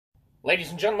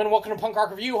Ladies and gentlemen, welcome to Punk Rock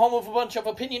Review, home of a bunch of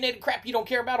opinionated crap you don't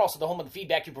care about, also the home of the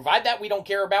feedback you provide that we don't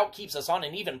care about, keeps us on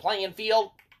an even playing field,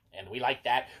 and we like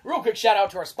that. Real quick shout out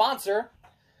to our sponsor.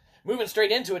 Moving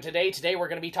straight into it today we're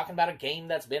going to be talking about a game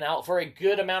that's been out for a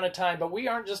good amount of time, but we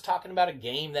aren't just talking about a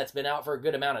game that's been out for a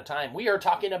good amount of time. We are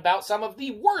talking about some of the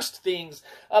worst things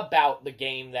about the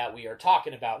game that we are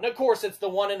talking about. And of course, it's the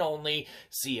one and only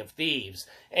Sea of Thieves.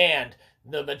 And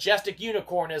the Majestic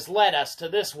Unicorn has led us to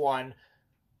this one.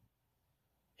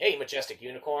 Hey, Majestic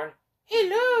Unicorn.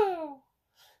 Hello!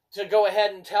 To go ahead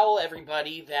and tell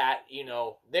everybody that,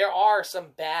 there are some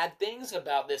bad things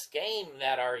about this game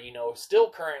that are, still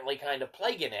currently kind of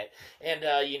plaguing it. And,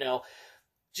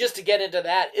 just to get into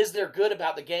that, is there good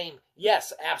about the game?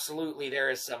 Yes, absolutely.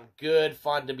 There is some good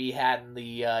fun to be had in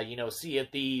the, Sea of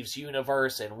Thieves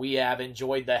universe, and we have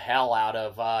enjoyed the hell out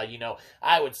of,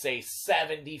 I would say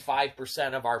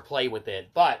 75% of our play with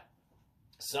it. But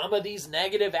some of these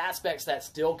negative aspects that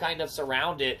still kind of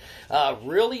surround it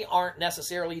really aren't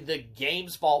necessarily the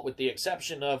game's fault, with the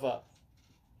exception of,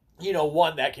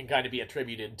 one that can kind of be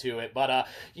attributed to it. But,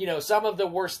 some of the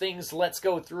worst things, let's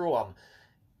go through them.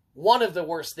 One of the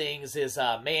worst things is,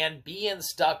 being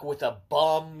stuck with a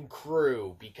bum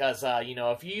crew. Because,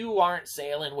 if you aren't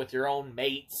sailing with your own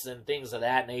mates and things of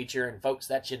that nature and folks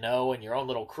that you know and your own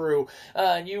little crew,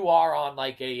 and you are on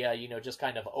like a, just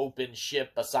kind of open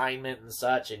ship assignment and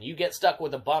such, and you get stuck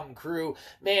with a bum crew,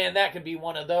 man, that could be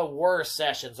one of the worst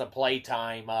sessions of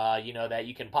playtime, that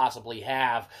you can possibly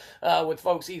have, with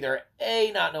folks either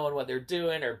A, not knowing what they're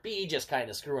doing, or B, just kind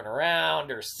of screwing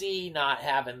around, or C, not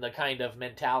having the kind of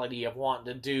mentality of wanting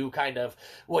to do kind of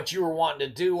what you were wanting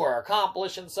to do or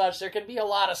accomplish and such. There can be a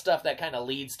lot of stuff that kind of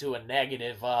leads to a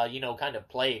negative, kind of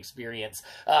play experience.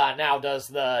 Now, does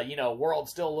the, world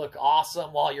still look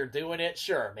awesome while you're doing it?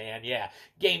 Sure, man, yeah.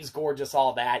 Game's gorgeous,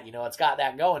 all that, it's got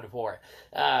that going for it.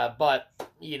 But,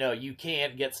 you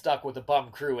can get stuck with a bum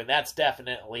crew, and that's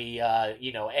definitely,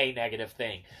 a negative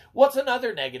thing. What's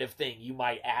another negative thing you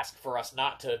might ask for us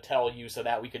not to tell you so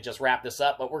that we could just wrap this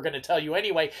up, but we're going to tell you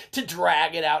anyway to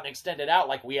drag it out and extend it out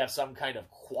like we have some kind of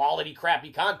quality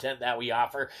crappy content that we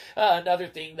offer. Another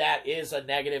thing that is a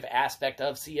negative aspect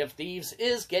of Sea of Thieves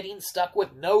is getting stuck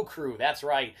with no crew. That's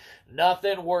right.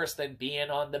 Nothing worse than being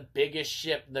on the biggest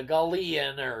ship, the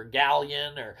galleon or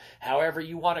galleon or however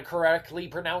you want to correctly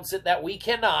pronounce it that we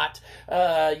cannot.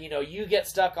 You get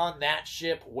stuck on that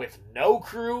ship with no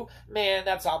crew. Man,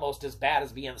 that's almost as bad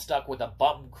as being stuck with a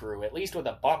bum crew. At least with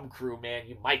a bum crew, man,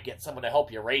 you might get someone to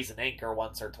help you raise an anchor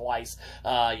once or twice,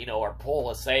 or pull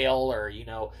a sail or,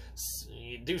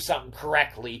 do something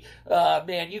correctly.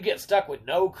 Man, you get stuck with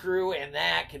no crew, and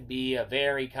that can be a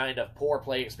very kind of poor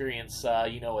play experience,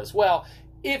 as well.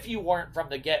 If you weren't from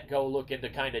the get-go looking to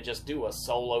kind of just do a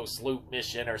solo sloop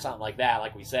mission or something like that,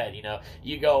 like we said,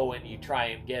 you go and you try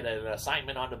and get an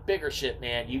assignment on a bigger ship,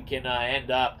 man, you can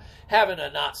end up having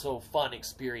a not-so-fun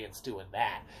experience doing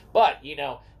that. But,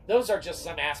 those are just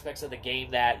some aspects of the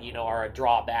game that, are a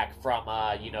drawback from,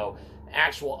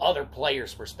 actual other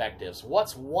players' perspectives.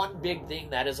 What's one big thing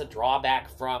that is a drawback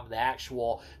from the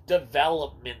actual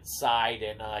development side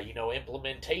and,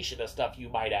 implementation of stuff, you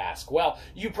might ask? Well,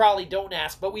 you probably don't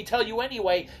ask, but we tell you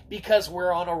anyway because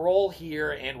we're on a roll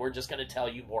here and we're just going to tell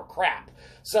you more crap.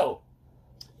 So,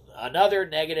 another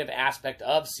negative aspect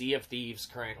of Sea of Thieves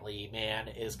currently, man,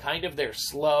 is kind of their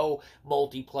slow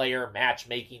multiplayer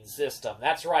matchmaking system.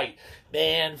 That's right,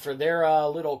 man, for their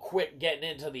little quick getting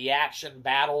into the action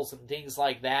battles and things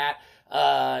like that,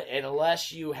 and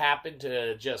unless you happen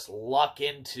to just luck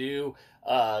into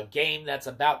a game that's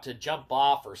about to jump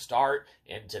off or start,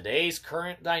 in today's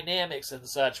current dynamics and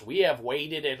such, we have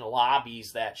waited in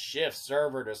lobbies that shift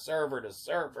server to server to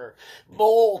server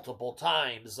multiple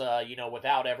times,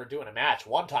 without ever doing a match.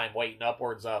 One time waiting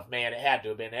upwards of, man, it had to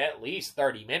have been at least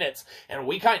 30 minutes, and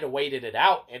we kind of waited it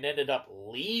out and ended up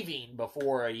leaving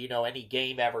before, any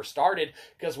game ever started,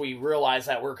 because we realized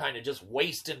that we're kind of just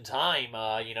wasting time,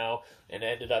 and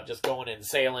ended up just going and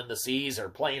sailing the seas or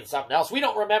playing something else. We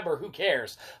don't remember, who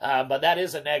cares? But that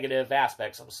is a negative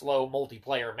aspect, some slow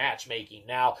multiplayer matchmaking.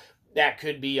 Now, that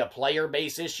could be a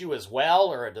player-based issue as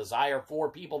well, or a desire for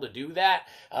people to do that.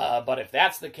 But if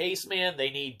that's the case, man, they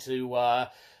need to,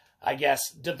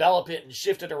 develop it and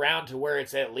shift it around to where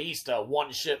it's at least a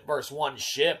one ship versus one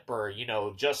ship, or,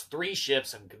 just 3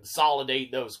 ships, and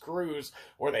consolidate those crews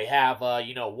where they have,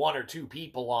 1 or 2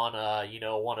 people on,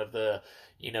 one of the,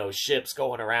 ships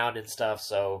going around and stuff.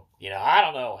 So, I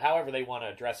don't know. However they want to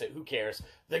address it, who cares?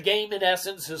 The game, in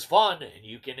essence, is fun, and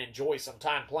you can enjoy some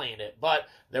time playing it, but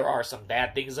there are some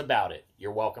bad things about it.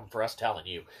 You're welcome for us telling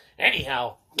you.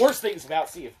 Anyhow, worst things about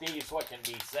Sea of Thieves, what can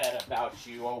be said about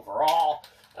you overall?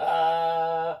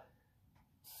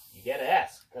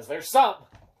 Because there's some.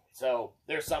 So,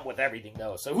 there's some with everything,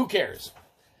 though. So, who cares?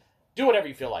 Do whatever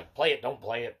you feel like. Play it, don't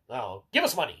play it. Oh, give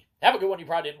us money. Have a good one. You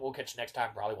probably didn't. We'll catch you next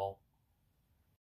time. Probably won't.